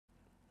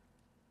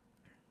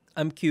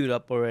I'm queued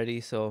up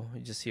already, so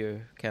just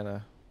here kind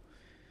of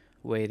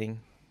waiting.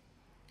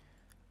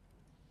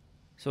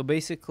 So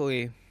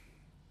basically,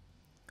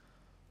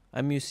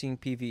 I'm using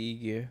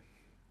PvE gear.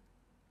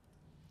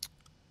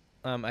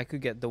 I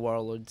could get the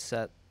Warlord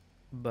set,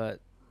 but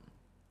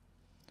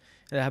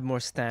I have more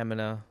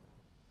stamina.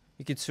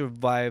 You could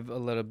survive a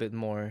little bit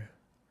more,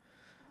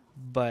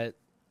 but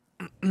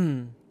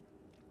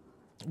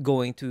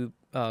going through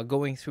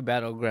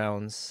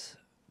battlegrounds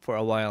for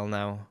a while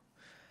now,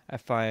 I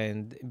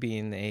find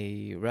being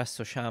a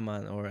resto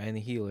shaman or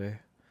any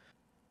healer,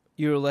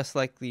 you're less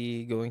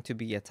likely going to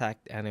be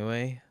attacked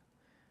anyway.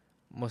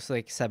 Most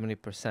like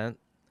 70%.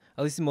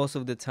 At least most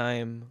of the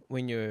time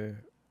when you're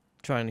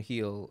trying to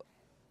heal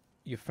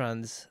your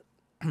friends,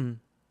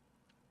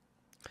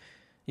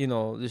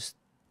 there's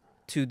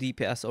 2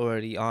 DPS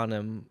already on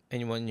them,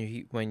 and when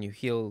you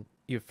heal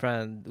your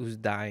friend who's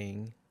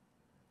dying,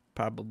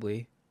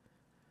 probably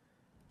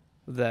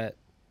that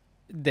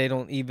they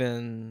don't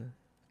even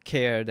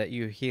care that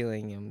you're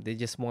healing him. They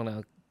just want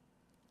to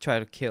try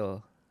to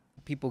kill.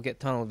 People get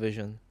tunnel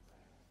vision.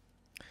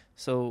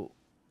 So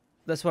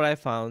that's what I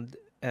found.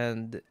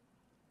 And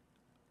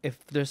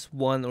if there's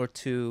 1 or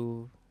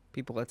 2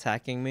 people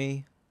attacking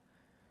me,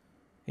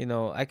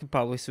 I could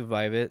probably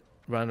survive it,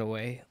 run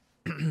away.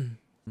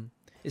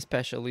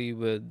 Especially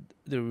with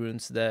the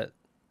runes that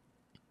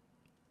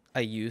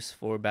I use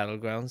for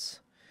Battlegrounds.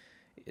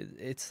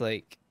 It's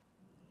like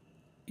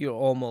you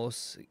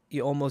almost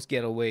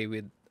get away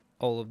with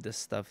all of this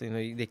stuff.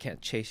 They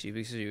can't chase you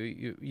because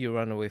you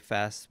run away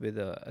fast with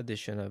the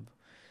addition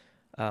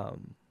of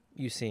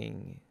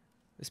using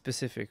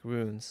specific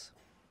runes.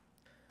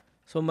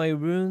 So my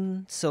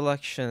rune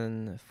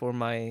selection for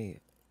my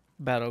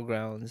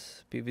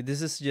Battlegrounds PV,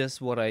 this is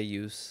just what I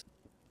use.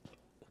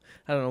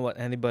 I don't know what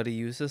anybody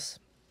uses,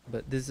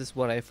 but this is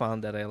what I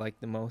found that I like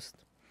the most.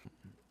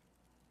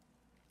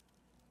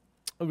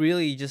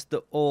 Really, just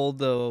all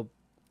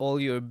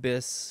your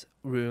bis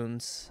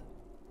runes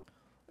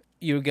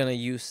you're gonna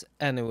use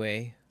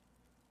anyway.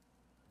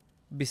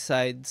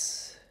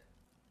 Besides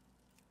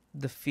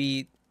the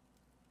feet,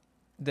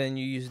 then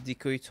you use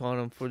decoy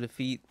totem for the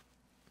feet,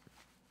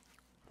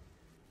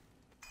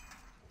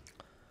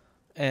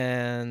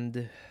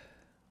 and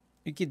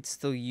you could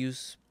still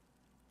use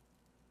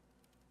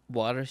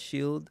water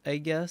shield, I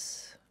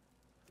guess.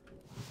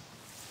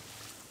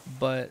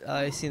 But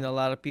I've seen a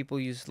lot of people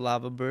use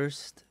lava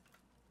burst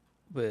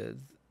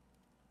with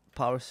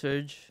power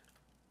surge.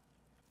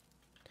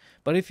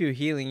 But if you're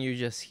healing, you're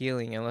just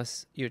healing,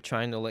 unless you're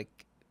trying to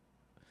like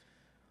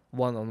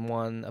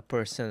one-on-one a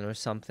person or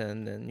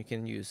something, then you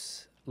can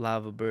use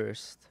lava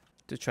burst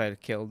to try to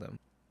kill them.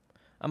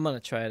 I'm gonna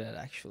try that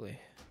actually.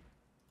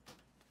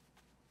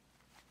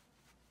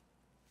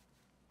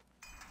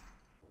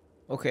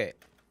 Okay.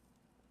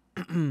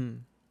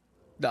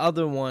 The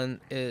other one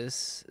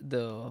is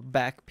the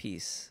back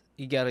piece.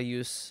 You gotta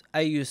use.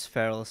 I use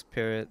Feral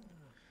Spirit.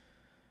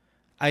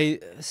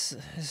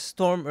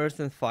 Storm, Earth,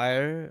 and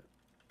Fire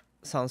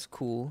sounds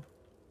cool,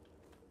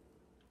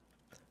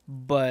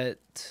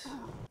 but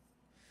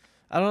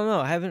I don't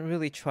know. I haven't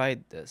really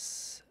tried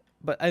this,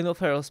 but I know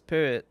Feral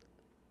Spirit.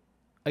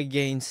 I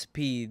gain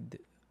speed,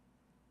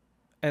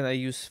 and I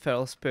use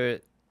Feral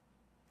Spirit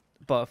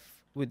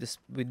buff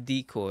with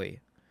decoy,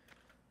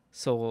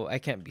 so I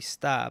can't be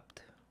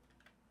stopped.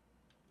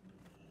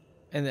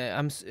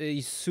 And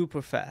he's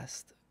super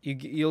fast.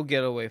 You'll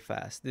get away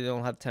fast. They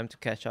don't have time to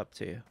catch up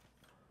to you.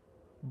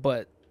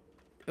 But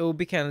it will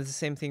be kind of the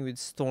same thing with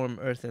Storm,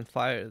 Earth, and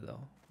Fire,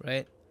 though,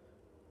 right?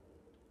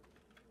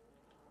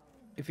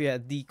 If you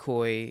had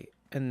decoy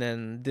and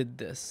then did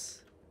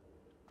this,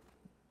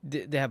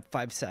 they have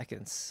 5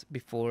 seconds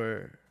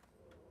before.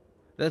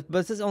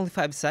 But it's only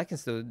 5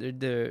 seconds though.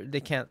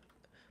 They can't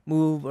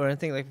move or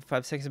anything like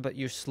 5 seconds. But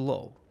you're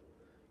slow.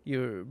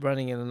 You're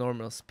running at a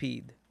normal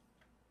speed.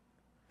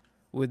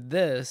 With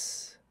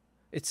this,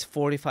 it's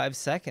 45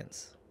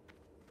 seconds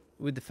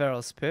with the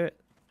Feral Spirit.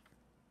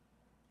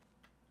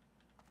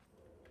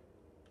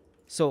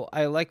 So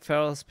I like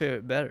Feral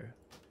Spirit better.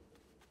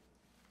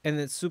 And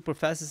it's super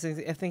fast.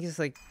 I think it's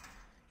like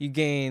you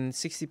gain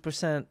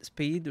 60%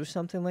 speed or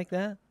something like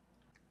that.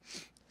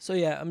 So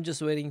yeah, I'm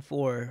just waiting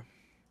for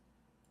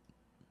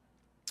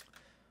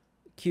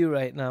queue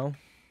right now.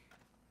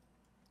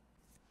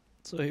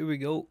 So here we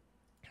go.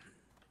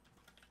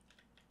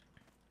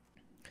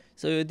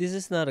 So this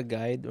is not a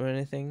guide or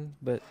anything,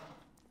 but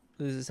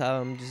this is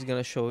how I'm just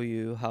gonna show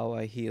you how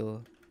I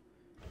heal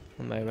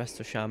on my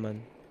Resto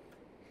Shaman.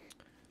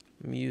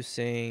 I'm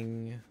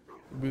using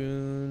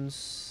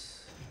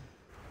runes,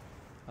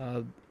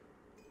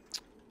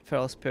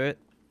 Feral Spirit,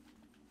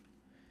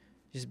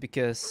 just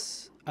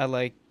because I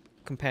like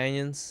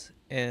companions,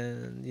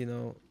 and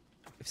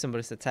if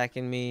somebody's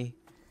attacking me,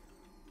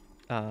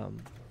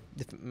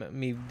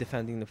 me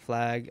defending the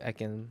flag, I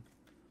can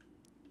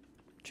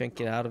drink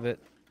it out of it,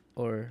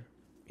 or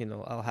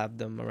I'll have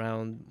them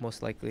around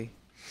most likely.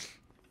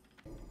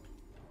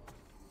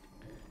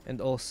 And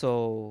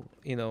also,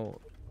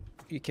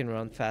 you can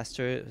run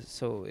faster.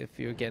 So if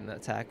you're getting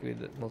attacked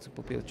with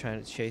multiple people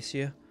trying to chase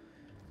you,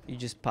 you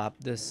just pop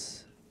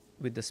this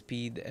with the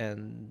speed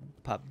and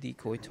pop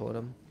decoy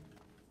totem,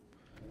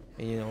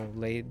 and you know,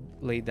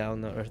 lay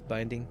down the earth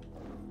binding.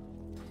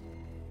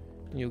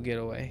 You'll get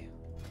away.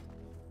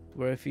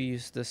 Where if you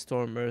use the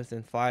storm, earth,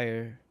 and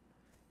fire,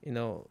 you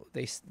know,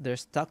 they're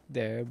stuck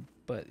there,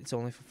 but it's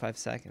only for 5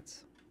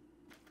 seconds.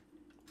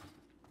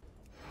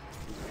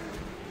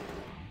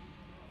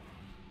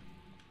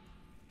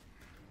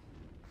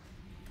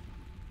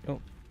 Oh,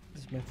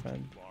 this is my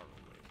friend.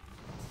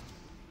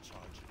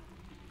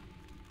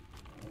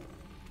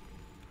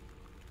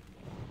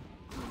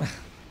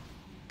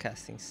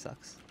 Casting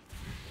sucks.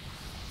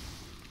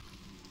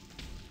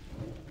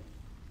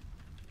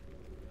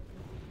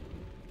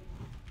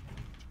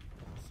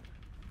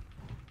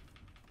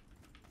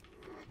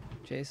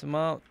 Chase him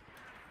out.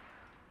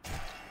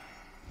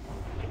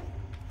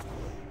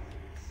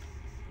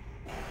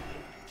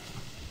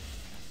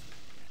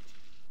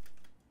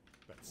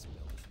 That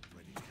spell isn't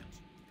ready yet.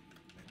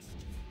 Next,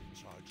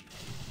 charge.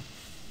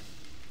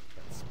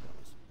 That spell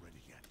isn't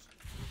ready yet.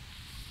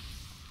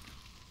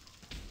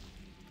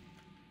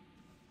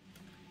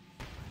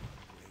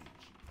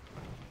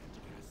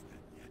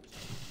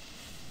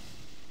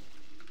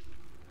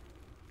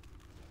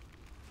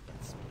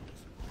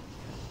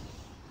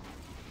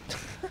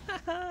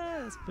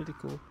 That's pretty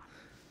cool.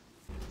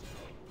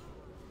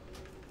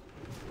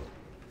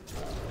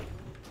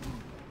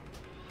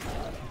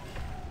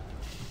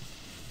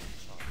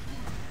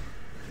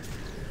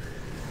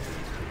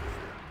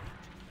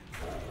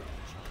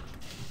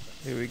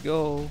 Here we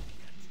go.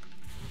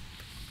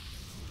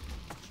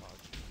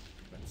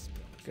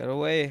 Got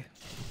away.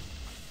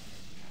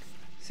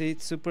 See,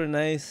 it's super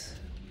nice.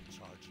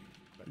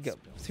 Got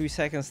 3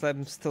 seconds left.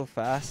 I'm still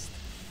fast.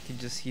 Can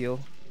just heal.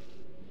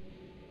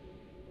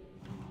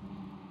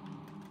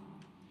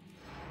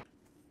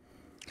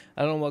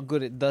 I don't know what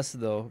good it does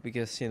though,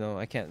 because you know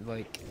I can't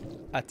like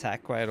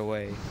attack right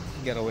away.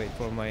 Gotta wait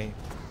for my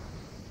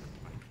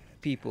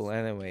people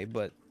anyway.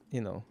 But you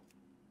know,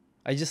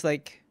 I just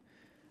like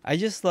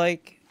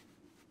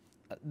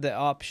the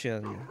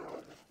option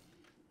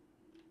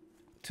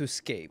to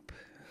escape.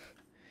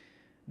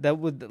 That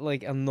would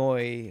like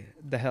annoy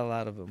the hell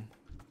out of him.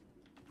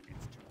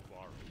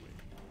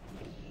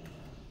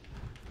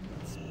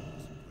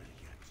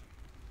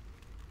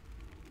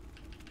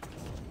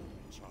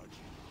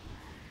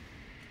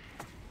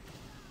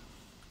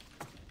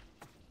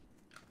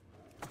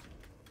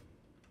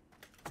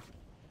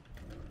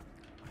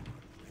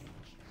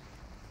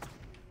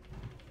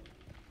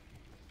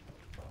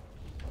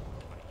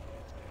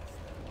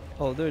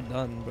 Oh, they're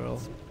done, bro.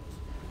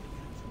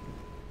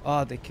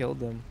 Oh, they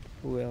killed them.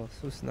 Who else?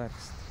 Who's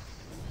next?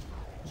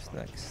 Who's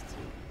next?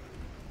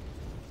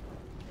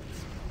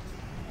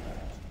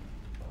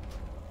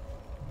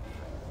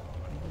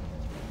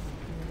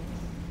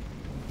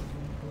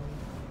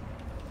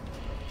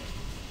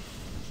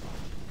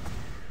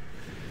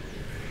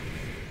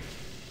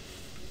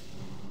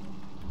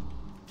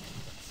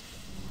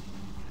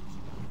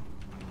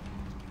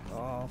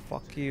 Oh,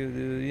 fuck you,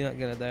 dude. You're not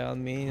gonna die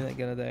on me. You're not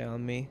gonna die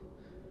on me.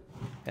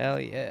 Hell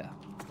yeah.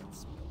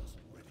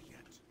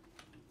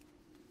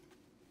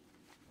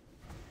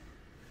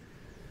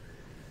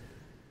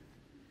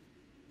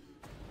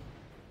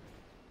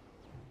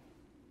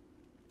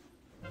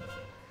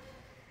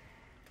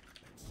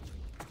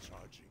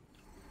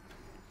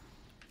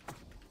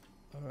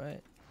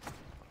 Alright.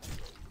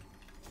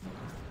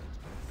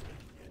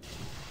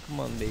 Come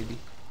on, baby.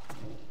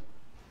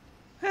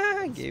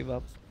 I gave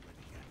up.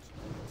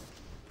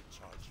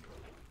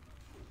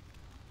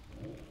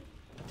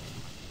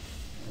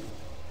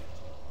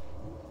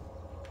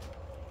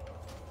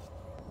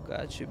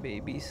 Got you,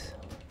 babies.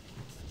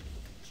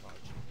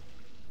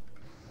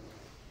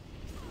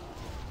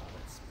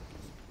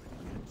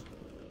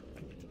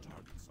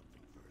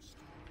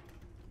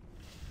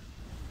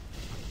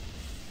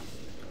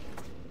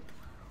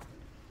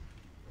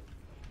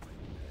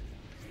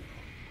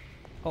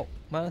 Oh,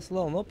 minus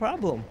low, no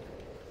problem.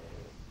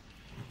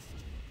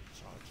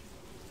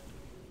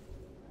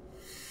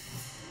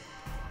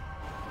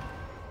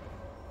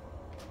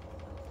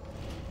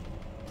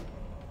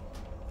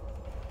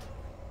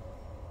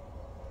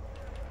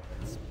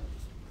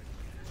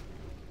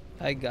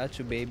 I got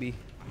you, baby.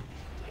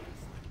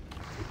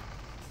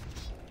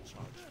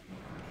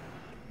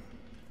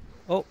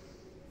 Oh,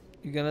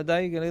 you gonna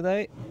die? You gonna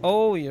die?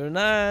 Oh, you're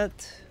not.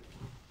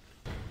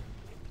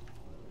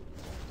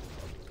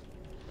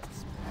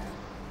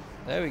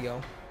 There we go.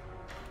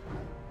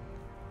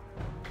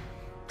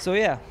 So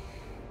yeah,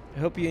 I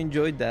hope you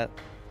enjoyed that.